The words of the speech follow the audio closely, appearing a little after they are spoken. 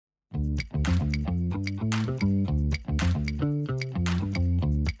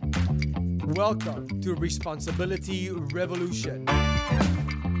Welcome to Responsibility Revolution.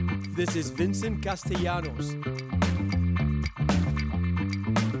 This is Vincent Castellanos.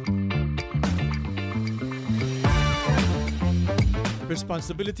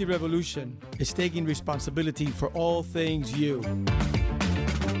 Responsibility Revolution is taking responsibility for all things you.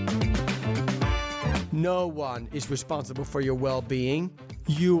 No one is responsible for your well-being.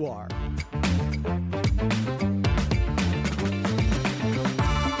 You are.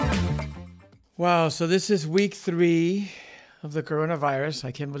 Wow, so this is week 3 of the coronavirus.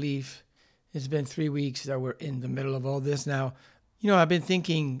 I can't believe it's been 3 weeks that we're in the middle of all this now. You know, I've been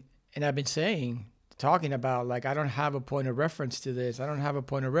thinking and I've been talking about, like, I don't have a point of reference to this. I don't have a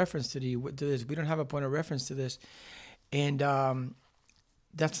point of reference to this. We don't have a point of reference to this. And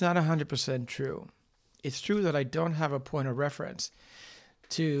that's not 100% true. It's true that I don't have a point of reference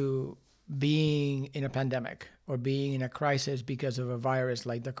to being in a pandemic or being in a crisis because of a virus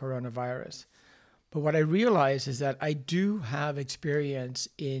like the coronavirus. But what I realize is that I do have experience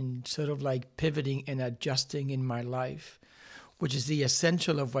in sort of like pivoting and adjusting in my life, which is the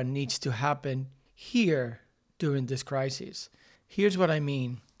essential of what needs to happen here during this crisis. Here's what I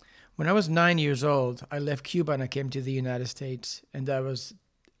mean. When I was 9 years old, I left Cuba and I came to the United States. And that was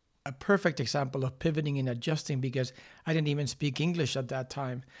a perfect example of pivoting and adjusting because I didn't even speak English at that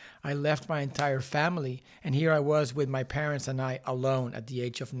time. I left my entire family. And here I was with my parents and I alone at the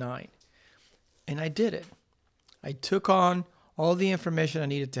age of 9. And I did it. I took on all the information I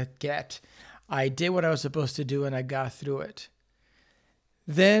needed to get. I did what I was supposed to do and I got through it.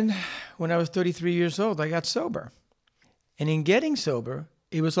 Then, when I was 33 years old, I got sober. And in getting sober,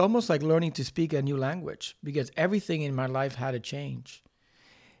 it was almost like learning to speak a new language because everything in my life had to change.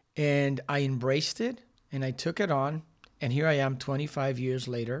 And I embraced it and I took it on. And here I am 25 years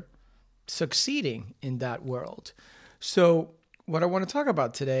later, succeeding in that world. So what I want to talk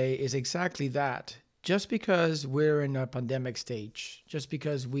about today is exactly that. Just because we're in a pandemic stage, just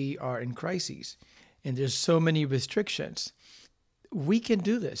because we are in crises, and there's so many restrictions, we can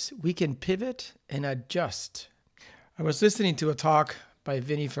do this. We can pivot and adjust. I was listening to a talk by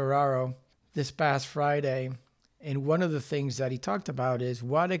Vinny Ferraro this past Friday, and one of the things that he talked about is,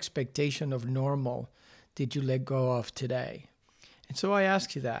 what expectation of normal did you let go of today? And so I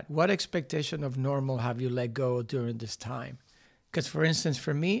ask you that. What expectation of normal have you let go during this time? Because, for instance,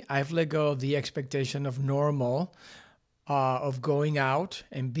 for me, I've let go of the expectation of normal, of going out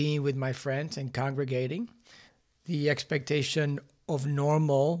and being with my friends and congregating. The expectation of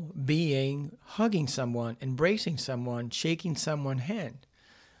normal being hugging someone, embracing someone, shaking someone's hand,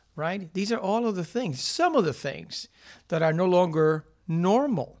 right? These are all of the things, some of the things that are no longer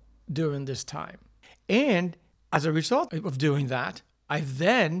normal during this time. And as a result of doing that, I've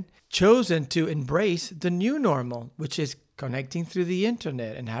then chosen to embrace the new normal, which is connecting through the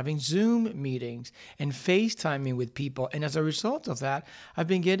internet and having Zoom meetings and FaceTiming with people. And as a result of that, I've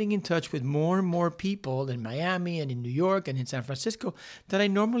been getting in touch with more and more people in Miami and in New York and in San Francisco that I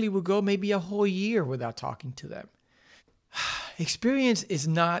normally would go maybe a whole year without talking to them. Experience is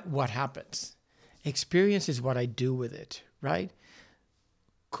not what happens. Experience is what I do with it, right?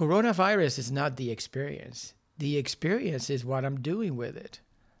 Coronavirus is not the experience. The experience is what I'm doing with it.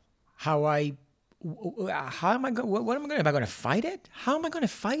 What am I going to fight it? How am I going to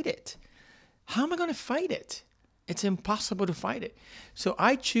fight it? How am I going to fight it? It's impossible to fight it. So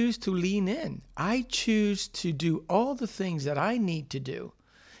I choose to lean in. I choose to do all the things that I need to do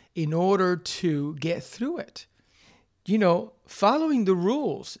in order to get through it. You know, following the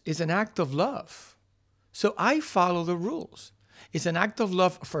rules is an act of love. So I follow the rules. It's an act of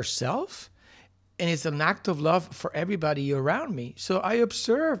love for self. And it's an act of love for everybody around me. So I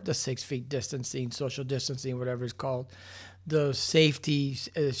observe the 6 feet distancing, social distancing, whatever it's called, the safety,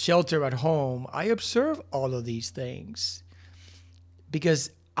 shelter at home. I observe all of these things because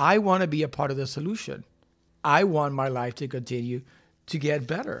I want to be a part of the solution. I want my life to continue to get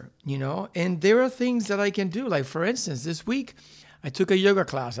better, you know? And there are things that I can do. Like, for instance, this week, I took a yoga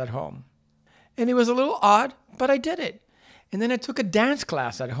class at home. And it was a little odd, but I did it. And then I took a dance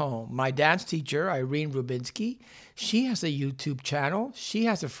class at home. My dance teacher, Irene Rubinsky, she has a YouTube channel. She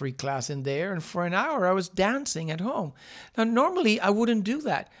has a free class in there. And for an hour, I was dancing at home. Now, normally, I wouldn't do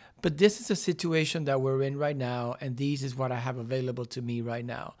that. But this is a situation that we're in right now. And this is what I have available to me right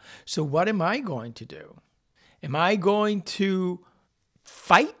now. So what am I going to do? Am I going to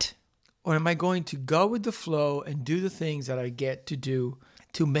fight? Or am I going to go with the flow and do the things that I get to do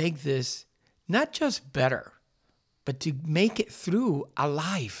to make this not just better, but to make it through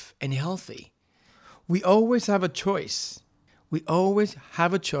alive and healthy? We always have a choice. We always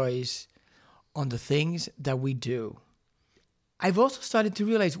have a choice on the things that we do. I've also started to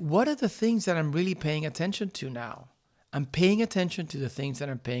realize what are the things that I'm really paying attention to now. I'm paying attention to the things that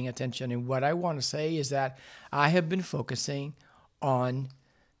I'm paying attention. And what I want to say is that I have been focusing on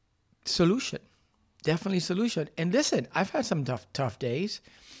solution. Definitely solution. And listen, I've had some tough days.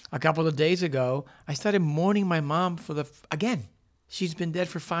 A couple of days ago, I started mourning my mom again. She's been dead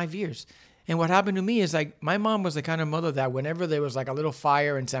for 5 years. And what happened to me is like my mom was the kind of mother that whenever there was like a little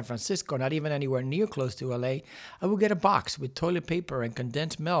fire in San Francisco, not even anywhere near close to LA, I would get a box with toilet paper and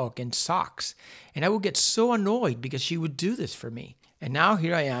condensed milk and socks. And I would get so annoyed because she would do this for me. And now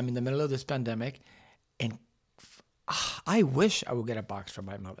here I am in the middle of this pandemic, and I wish I would get a box from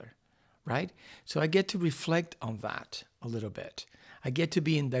my mother, right? So I get to reflect on that a little bit. I get to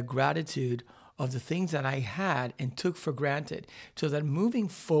be in the gratitude of the things that I had and took for granted, so that moving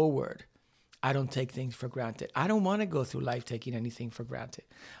forward, I don't take things for granted. I don't want to go through life taking anything for granted.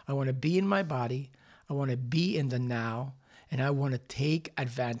 I want to be in my body. I want to be in the now. And I want to take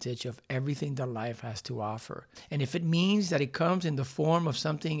advantage of everything that life has to offer. And if it means that it comes in the form of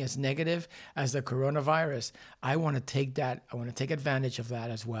something as negative as the coronavirus, I want to take that. I want to take advantage of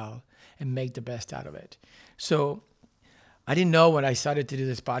that as well and make the best out of it. So I didn't know when I started to do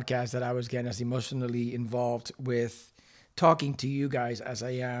this podcast that I was getting as emotionally involved with talking to you guys as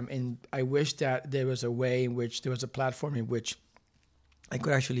I am. And I wish that there was a way in which there was a platform in which I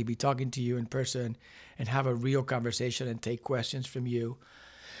could actually be talking to you in person and have a real conversation and take questions from you.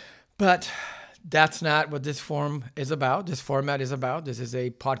 But that's not what this form is about. This format is about. This is a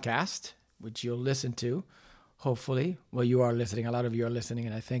podcast, which you'll listen to, hopefully. Well, you are listening. A lot of you are listening,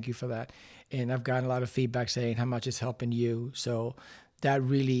 and I thank you for that. And I've gotten a lot of feedback saying how much it's helping you. So that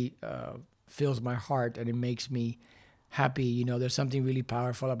really fills my heart, and it makes me happy. You know, there's something really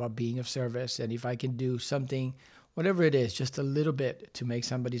powerful about being of service. And if I can do something, whatever it is, just a little bit to make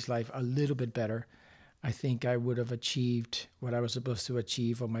somebody's life a little bit better, I think I would have achieved what I was supposed to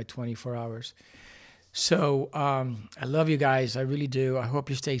achieve on my 24 hours. So I love you guys. I really do. I hope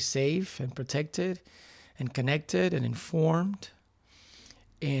you stay safe and protected and connected and informed.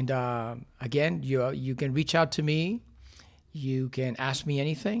 And again, you can reach out to me. You can ask me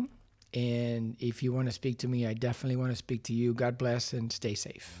anything. And if you want to speak to me, I definitely want to speak to you. God bless and stay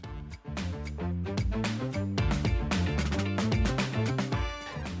safe.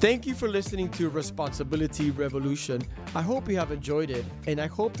 Thank you for listening to Responsibility Revolution. I hope you have enjoyed it, and I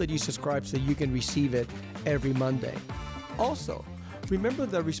hope that you subscribe so you can receive it every Monday. Also, remember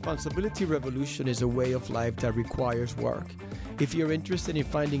that Responsibility Revolution is a way of life that requires work. If you're interested in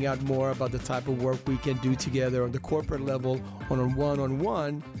finding out more about the type of work we can do together on the corporate level or on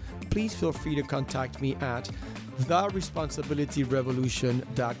one-on-one, please feel free to contact me at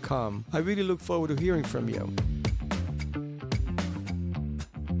theresponsibilityrevolution.com. I really look forward to hearing from you.